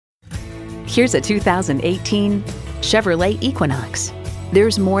Here's a 2018 Chevrolet Equinox.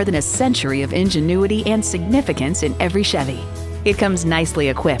 There's more than a century of ingenuity and significance in every Chevy. It comes nicely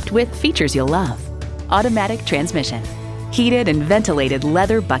equipped with features you'll love: automatic transmission, heated and ventilated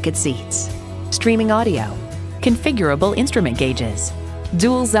leather bucket seats, streaming audio, configurable instrument gauges,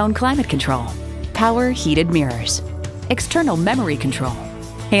 dual zone climate control, power heated mirrors, external memory control,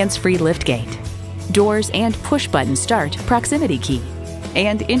 hands-free liftgate, doors and push-button start proximity key,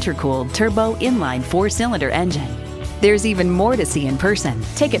 and intercooled turbo inline 4-cylinder engine. There's even more to see in person.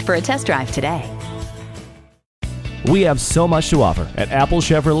 Take it for a test drive today. We have so much to offer at Apple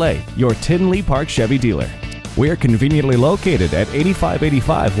Chevrolet, your Tinley Park Chevy dealer. We're conveniently located at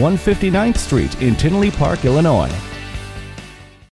 8585 159th Street in Tinley Park, Illinois.